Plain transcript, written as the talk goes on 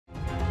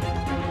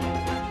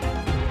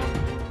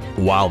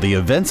While the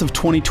events of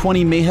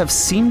 2020 may have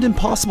seemed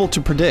impossible to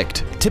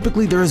predict,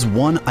 typically there is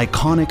one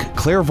iconic,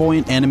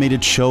 clairvoyant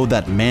animated show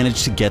that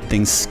managed to get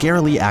things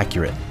scarily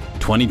accurate.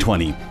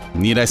 2020.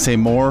 Need I say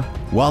more?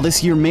 While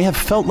this year may have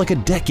felt like a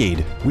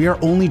decade, we are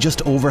only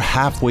just over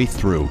halfway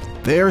through.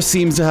 There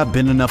seems to have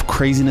been enough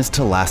craziness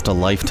to last a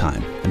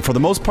lifetime, and for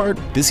the most part,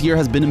 this year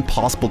has been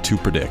impossible to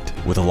predict,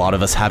 with a lot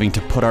of us having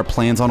to put our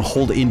plans on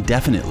hold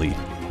indefinitely.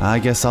 I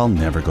guess I'll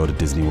never go to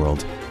Disney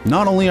World.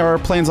 Not only are our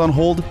plans on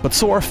hold, but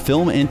so are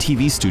film and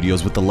TV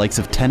studios with the likes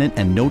of Tenet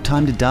and No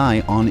Time to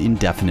Die on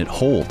indefinite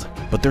hold.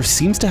 But there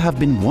seems to have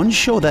been one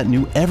show that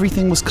knew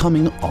everything was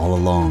coming all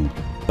along.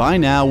 By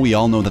now, we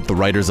all know that the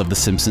writers of The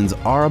Simpsons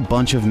are a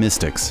bunch of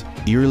mystics,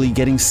 eerily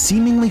getting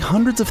seemingly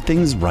hundreds of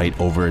things right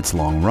over its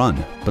long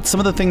run. But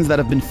some of the things that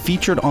have been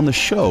featured on the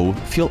show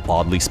feel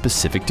oddly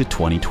specific to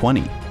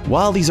 2020.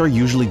 While these are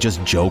usually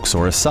just jokes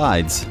or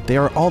asides, they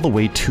are all the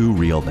way too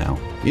real now.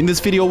 In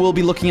this video, we'll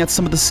be looking at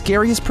some of the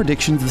scariest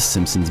predictions The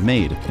Simpsons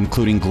made,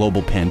 including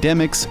global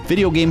pandemics,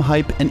 video game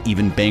hype, and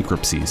even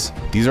bankruptcies.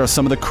 These are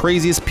some of the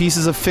craziest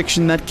pieces of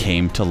fiction that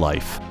came to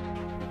life.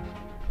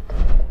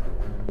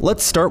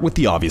 Let's start with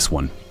the obvious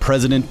one,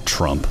 President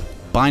Trump.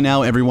 By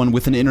now, everyone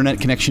with an internet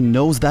connection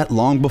knows that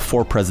long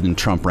before President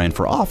Trump ran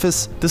for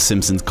office, The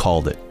Simpsons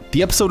called it.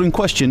 The episode in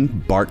question,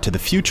 Bart to the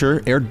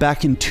Future, aired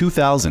back in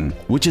 2000,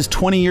 which is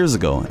 20 years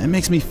ago, and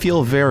makes me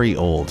feel very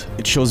old.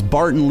 It shows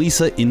Bart and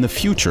Lisa in the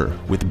future,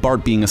 with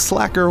Bart being a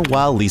slacker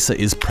while Lisa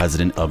is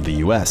president of the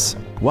US.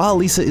 While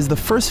Lisa is the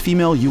first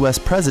female US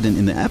president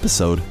in the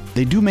episode,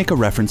 they do make a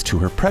reference to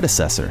her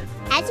predecessor.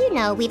 As you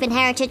know, we've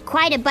inherited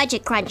quite a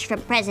budget crunch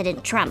from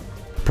President Trump.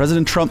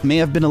 President Trump may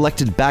have been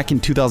elected back in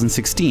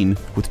 2016,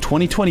 with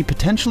 2020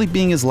 potentially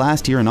being his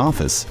last year in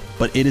office,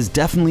 but it is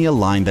definitely a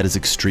line that is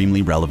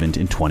extremely relevant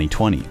in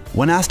 2020.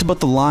 When asked about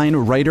the line,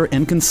 writer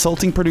and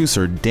consulting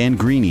producer Dan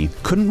Greeny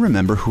couldn't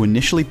remember who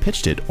initially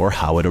pitched it or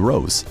how it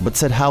arose, but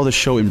said how the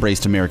show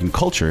embraced American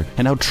culture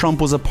and how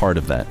Trump was a part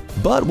of that.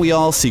 But we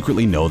all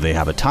secretly know they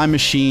have a time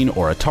machine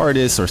or a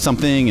TARDIS or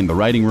something in the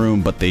writing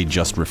room, but they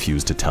just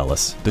refuse to tell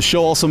us. The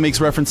show also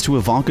makes reference to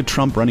Ivanka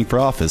Trump running for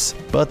office,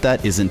 but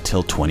that isn't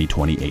till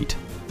 2028.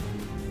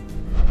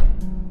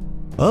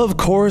 Of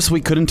course, we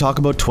couldn't talk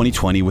about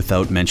 2020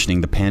 without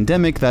mentioning the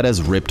pandemic that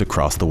has ripped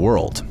across the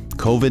world,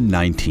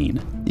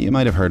 COVID-19. You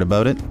might have heard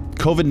about it.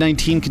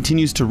 COVID-19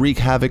 continues to wreak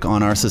havoc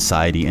on our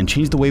society and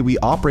change the way we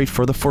operate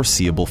for the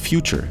foreseeable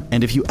future.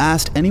 And if you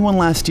asked anyone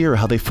last year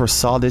how they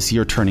foresaw this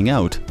year turning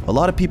out, a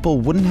lot of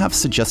people wouldn't have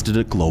suggested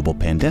a global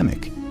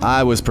pandemic.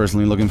 I was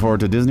personally looking forward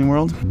to Disney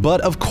World,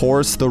 but of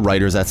course the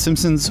writers at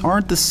Simpsons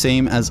aren't the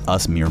same as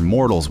us mere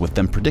mortals with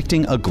them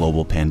predicting a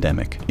global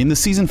pandemic. In the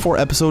season 4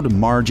 episode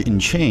Marge in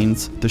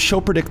Chains, the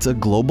show predicts a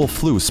global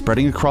flu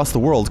spreading across the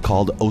world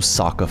called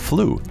Osaka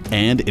flu,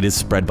 and it is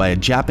spread by a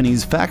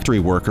Japanese factory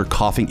worker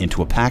coughing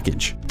into a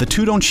package. The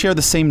two don't share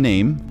the same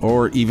name,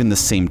 or even the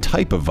same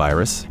type of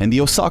virus, and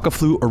the Osaka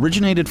flu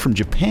originated from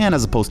Japan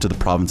as opposed to the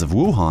province of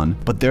Wuhan,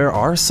 but there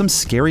are some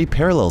scary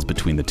parallels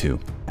between the two.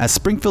 As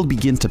Springfield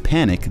begins to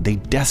panic, they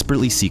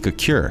desperately seek a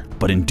cure,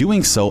 but in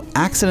doing so,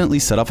 accidentally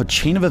set off a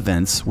chain of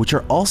events which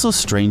are also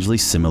strangely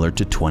similar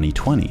to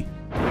 2020.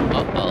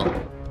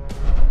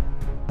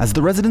 As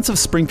the residents of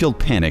Springfield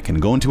panic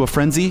and go into a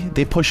frenzy,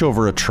 they push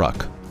over a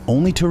truck,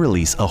 only to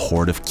release a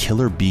horde of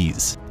killer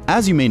bees.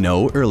 As you may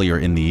know, earlier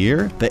in the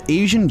year, the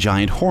Asian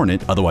giant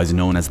hornet, otherwise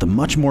known as the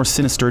much more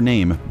sinister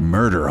name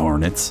murder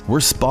hornets,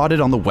 were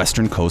spotted on the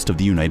western coast of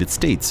the United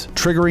States,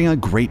 triggering a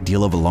great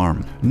deal of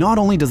alarm. Not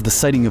only does the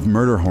sighting of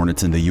murder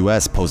hornets in the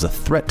US pose a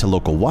threat to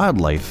local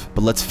wildlife,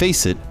 but let's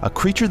face it, a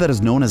creature that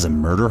is known as a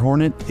murder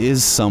hornet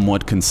is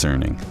somewhat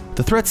concerning.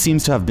 The threat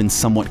seems to have been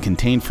somewhat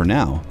contained for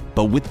now,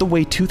 but with the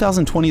way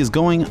 2020 is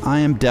going, I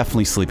am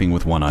definitely sleeping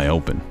with one eye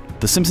open.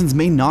 The Simpsons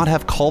may not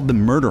have called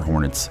them murder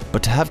hornets,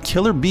 but to have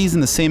killer bees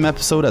in the same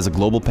episode as a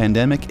global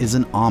pandemic is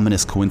an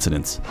ominous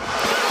coincidence.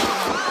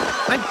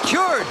 I'm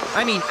cured!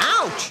 I mean,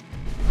 ouch!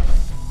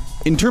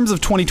 In terms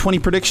of 2020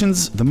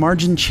 predictions, the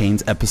Marge in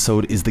Chains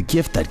episode is the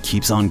gift that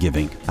keeps on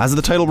giving. As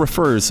the title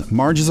refers,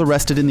 Marge is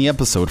arrested in the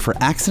episode for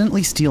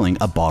accidentally stealing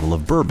a bottle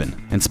of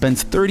bourbon and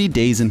spends 30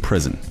 days in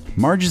prison.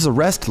 Marge's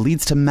arrest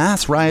leads to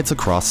mass riots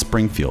across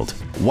Springfield.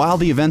 While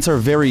the events are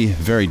very,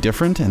 very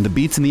different and the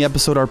beats in the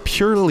episode are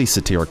purely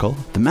satirical,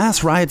 the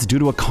mass riots due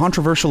to a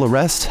controversial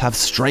arrest have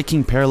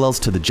striking parallels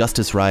to the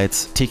Justice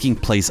riots taking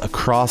place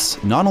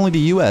across not only the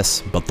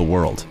US, but the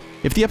world.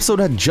 If the episode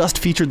had just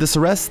featured this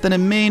arrest, then it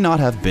may not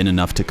have been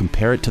enough to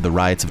compare it to the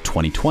riots of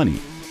 2020.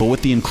 But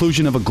with the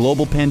inclusion of a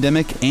global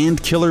pandemic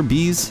and killer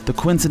bees, the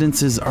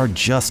coincidences are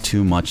just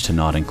too much to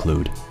not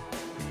include.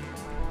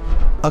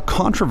 A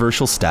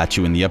controversial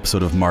statue in the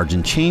episode of Marge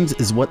in Chains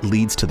is what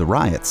leads to the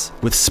riots,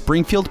 with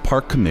Springfield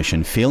Park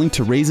Commission failing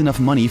to raise enough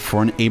money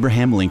for an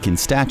Abraham Lincoln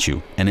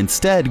statue, and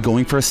instead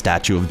going for a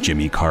statue of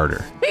Jimmy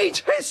Carter.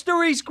 He's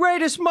history's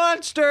greatest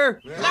monster!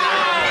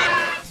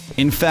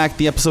 In fact,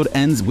 the episode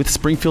ends with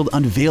Springfield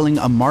unveiling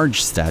a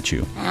Marge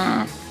statue.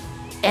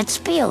 It's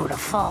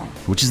beautiful.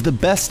 which is the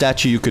best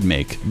statue you could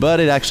make, but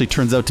it actually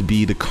turns out to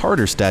be the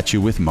Carter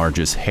statue with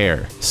Marge's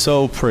hair.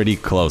 So pretty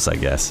close, I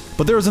guess.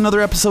 But there is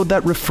another episode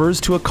that refers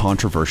to a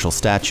controversial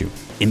statue.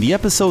 In the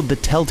episode The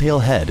Telltale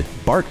Head,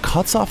 Bart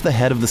cuts off the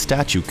head of the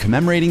statue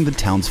commemorating the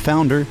town's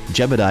founder,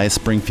 Jebediah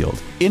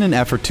Springfield, in an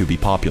effort to be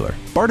popular.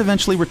 Bart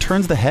eventually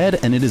returns the head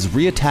and it is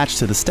reattached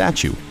to the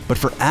statue, but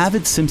for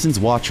avid Simpsons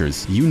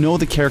watchers, you know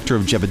the character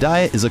of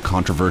Jebediah is a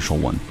controversial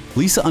one.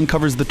 Lisa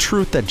uncovers the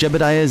truth that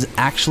Jebediah is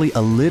actually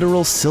a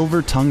literal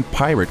silver-tongued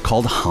pirate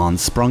called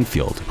Hans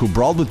Sprungfield, who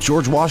brawled with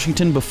George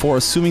Washington before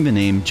assuming the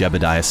name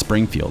Jebediah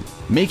Springfield,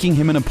 making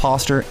him an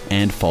imposter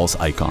and false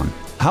icon.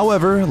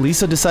 However,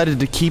 Lisa decided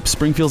to keep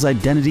Springfield's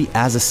identity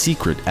as a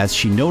secret as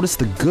she noticed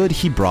the good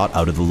he brought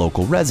out of the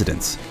local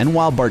residents. And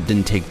while Bart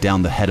didn't take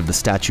down the head of the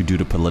statue due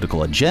to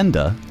political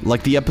agenda,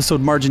 like the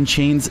episode Marge in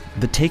Chains,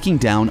 the taking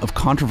down of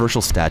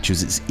controversial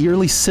statues is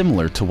eerily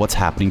similar to what's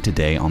happening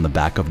today on the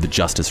back of the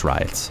Justice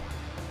Riots.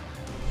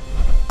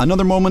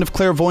 Another moment of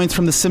clairvoyance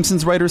from the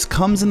Simpsons writers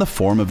comes in the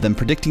form of them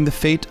predicting the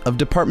fate of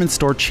department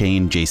store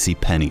chain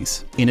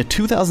JCPenney's. In a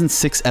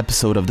 2006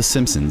 episode of The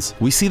Simpsons,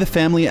 we see the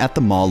family at the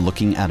mall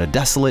looking at a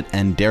desolate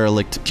and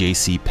derelict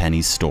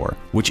JCPenney's store,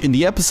 which in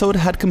the episode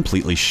had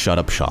completely shut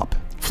up shop.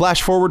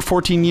 Flash forward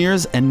 14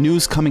 years and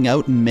news coming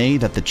out in May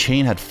that the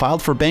chain had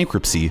filed for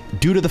bankruptcy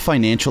due to the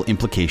financial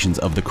implications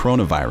of the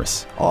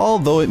coronavirus.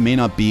 Although it may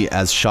not be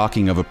as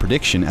shocking of a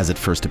prediction as it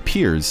first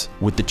appears,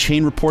 with the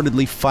chain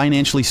reportedly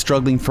financially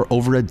struggling for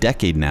over a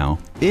decade now,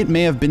 it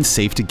may have been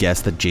safe to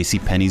guess that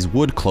JCPenney's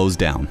would close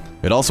down.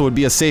 It also would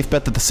be a safe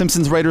bet that the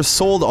Simpsons writers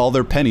sold all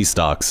their penny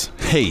stocks.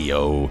 Hey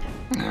yo.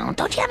 Oh,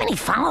 don't you have any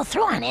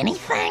follow-through on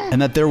anything?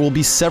 And that there will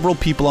be several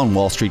people on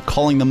Wall Street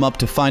calling them up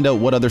to find out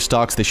what other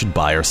stocks they should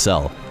buy or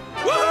sell.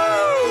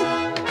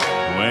 Woohoo!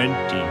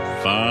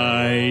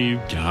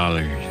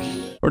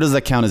 $25. Or does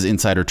that count as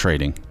insider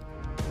trading?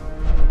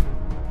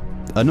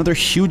 Another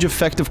huge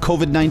effect of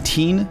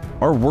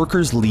COVID-19 are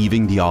workers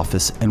leaving the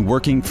office and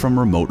working from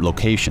remote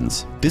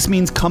locations. This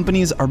means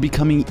companies are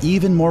becoming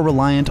even more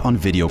reliant on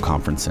video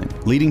conferencing,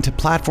 leading to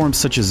platforms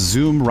such as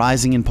Zoom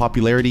rising in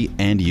popularity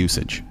and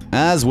usage,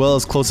 as well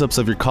as close-ups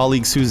of your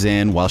colleague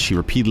Suzanne while she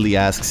repeatedly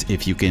asks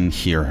if you can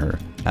hear her,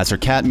 as her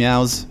cat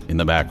meows in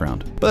the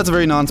background. But that's a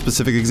very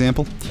non-specific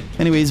example.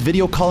 Anyways,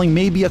 video calling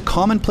may be a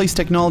commonplace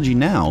technology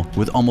now,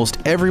 with almost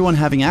everyone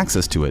having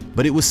access to it,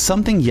 but it was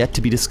something yet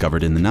to be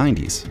discovered in the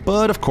 90s.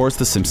 But of course,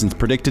 The Simpsons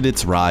predicted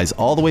its rise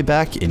all the way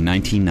back in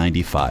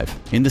 1995.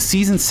 In the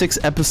season 6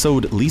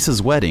 episode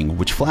Lisa's Wedding,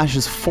 which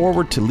flashes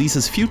forward to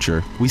Lisa's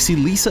future, we see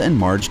Lisa and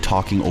Marge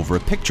talking over a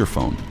picture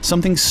phone,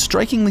 something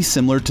strikingly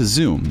similar to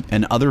Zoom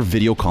and other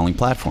video calling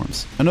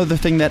platforms. Another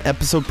thing that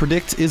episode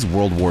predicts is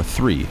World War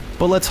III,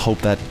 but let's hope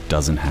that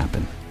doesn't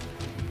happen.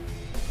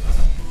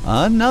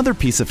 Another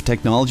piece of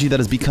technology that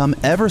has become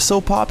ever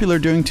so popular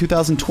during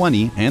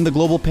 2020 and the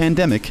global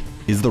pandemic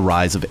is the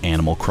rise of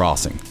Animal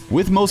Crossing.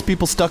 With most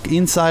people stuck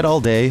inside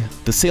all day,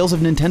 the sales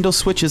of Nintendo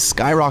Switches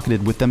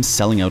skyrocketed with them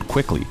selling out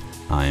quickly.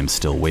 I am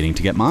still waiting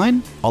to get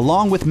mine,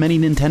 along with many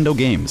Nintendo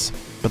games.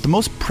 But the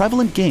most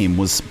prevalent game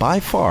was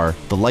by far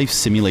the life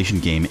simulation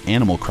game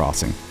Animal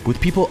Crossing.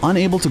 With people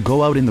unable to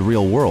go out in the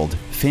real world,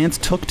 fans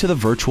took to the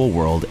virtual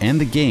world and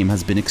the game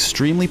has been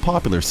extremely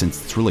popular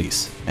since its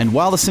release. And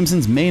while The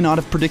Simpsons may not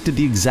have predicted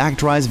the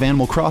exact rise of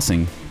Animal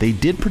Crossing, they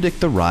did predict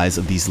the rise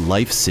of these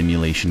life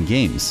simulation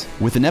games,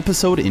 with an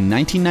episode in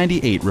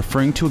 1998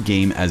 referring to a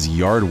game as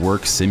Yard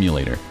Work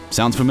Simulator.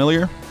 Sounds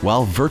familiar?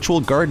 While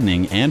virtual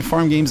gardening and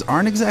farm games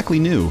aren't exactly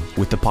new,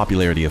 with the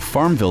popularity of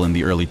Farmville in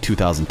the early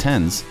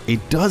 2010s,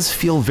 it does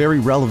feel very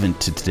relevant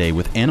to today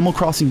with Animal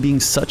Crossing being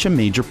such a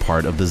major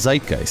part of the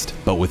zeitgeist.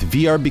 But with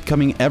VR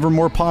becoming ever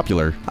more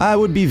popular, I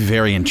would be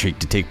very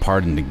intrigued to take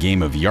part in the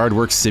game of Yard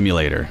Work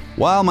Simulator,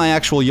 while my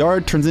actual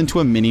yard turns into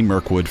a mini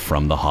Mirkwood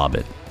from The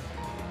Hobbit.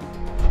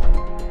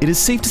 It is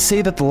safe to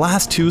say that the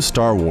last two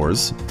Star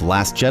Wars, The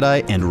Last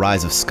Jedi and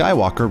Rise of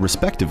Skywalker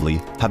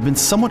respectively, have been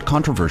somewhat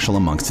controversial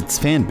amongst its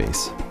fan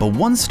base. But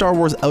one Star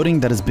Wars outing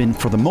that has been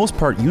for the most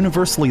part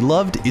universally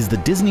loved is the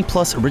Disney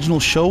Plus original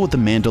show The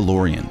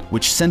Mandalorian,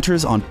 which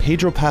centers on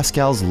Pedro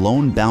Pascal's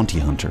lone bounty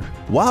hunter.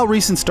 While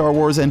recent Star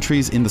Wars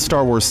entries in the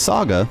Star Wars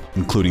saga,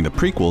 including the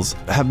prequels,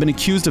 have been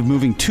accused of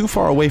moving too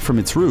far away from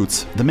its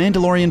roots, The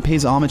Mandalorian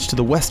pays homage to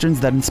the westerns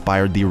that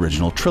inspired the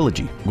original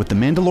trilogy, with The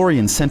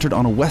Mandalorian centered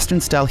on a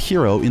western-style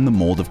hero in the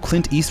mold of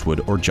Clint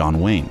Eastwood or John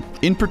Wayne.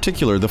 In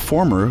particular, the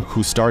former,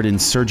 who starred in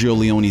Sergio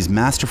Leone's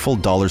masterful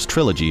Dollars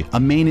trilogy, a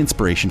main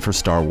inspiration for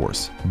Star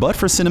Wars. But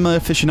for cinema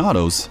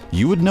aficionados,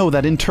 you would know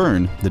that in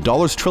turn, the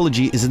Dollars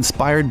trilogy is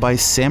inspired by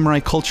samurai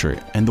culture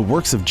and the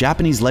works of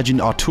Japanese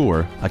legend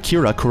auteur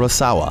Akira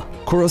Kurosawa.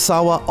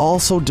 Kurosawa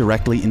also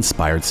directly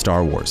inspired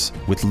Star Wars,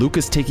 with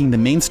Lucas taking the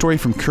main story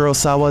from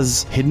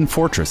Kurosawa's Hidden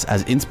Fortress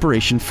as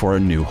inspiration for A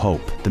New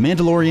Hope. The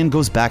Mandalorian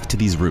goes back to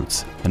these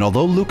roots, and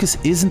although Lucas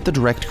isn't the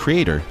direct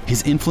creator,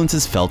 his influence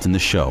is felt in the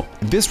show.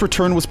 This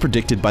return was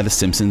predicted by The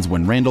Simpsons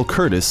when Randall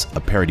Curtis, a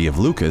parody of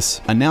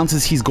Lucas,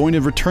 announces he's going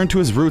to return to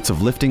his roots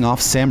of lifting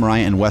off samurai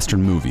and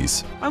western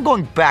movies. I'm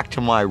going back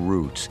to my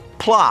roots.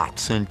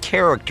 plots and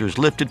characters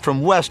lifted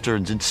from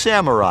westerns and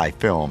samurai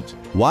films.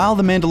 While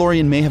The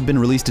Mandalorian may have been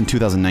released in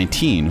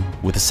 2019,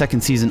 with a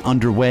second season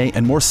underway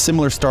and more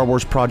similar Star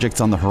Wars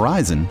projects on the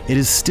horizon, it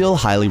is still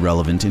highly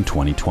relevant in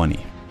 2020.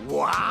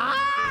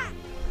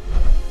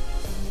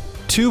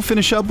 To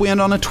finish up, we end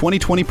on a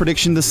 2020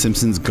 prediction The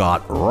Simpsons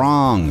got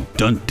wrong.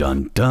 Dun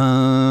dun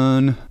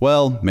dun.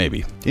 Well,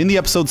 maybe. In the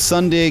episode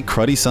Sunday,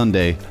 Cruddy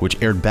Sunday,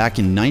 which aired back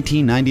in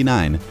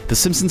 1999, The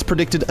Simpsons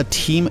predicted a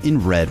team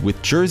in red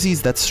with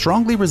jerseys that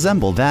strongly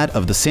resemble that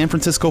of the San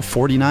Francisco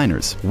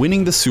 49ers,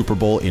 winning the Super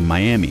Bowl in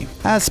Miami.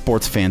 As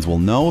sports fans will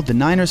know, the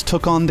Niners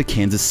took on the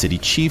Kansas City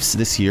Chiefs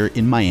this year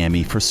in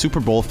Miami for Super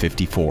Bowl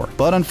 54.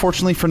 But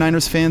unfortunately for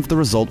Niners fans, the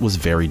result was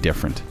very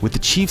different, with the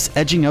Chiefs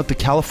edging out the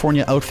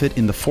California outfit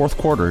in the fourth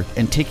quarter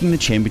and taking the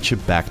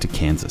championship back to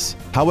Kansas.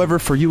 However,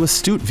 for you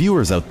astute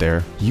viewers out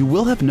there, you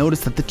will have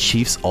noticed that the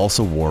Chiefs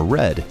also wore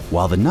red,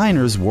 while the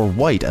Niners wore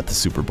white at the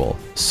Super Bowl.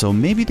 So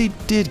maybe they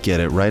did get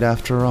it right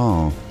after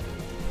all.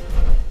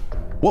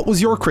 What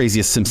was your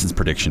craziest Simpsons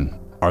prediction?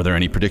 Are there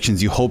any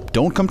predictions you hope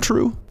don't come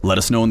true? Let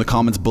us know in the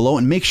comments below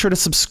and make sure to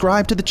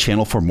subscribe to the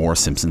channel for more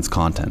Simpsons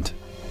content.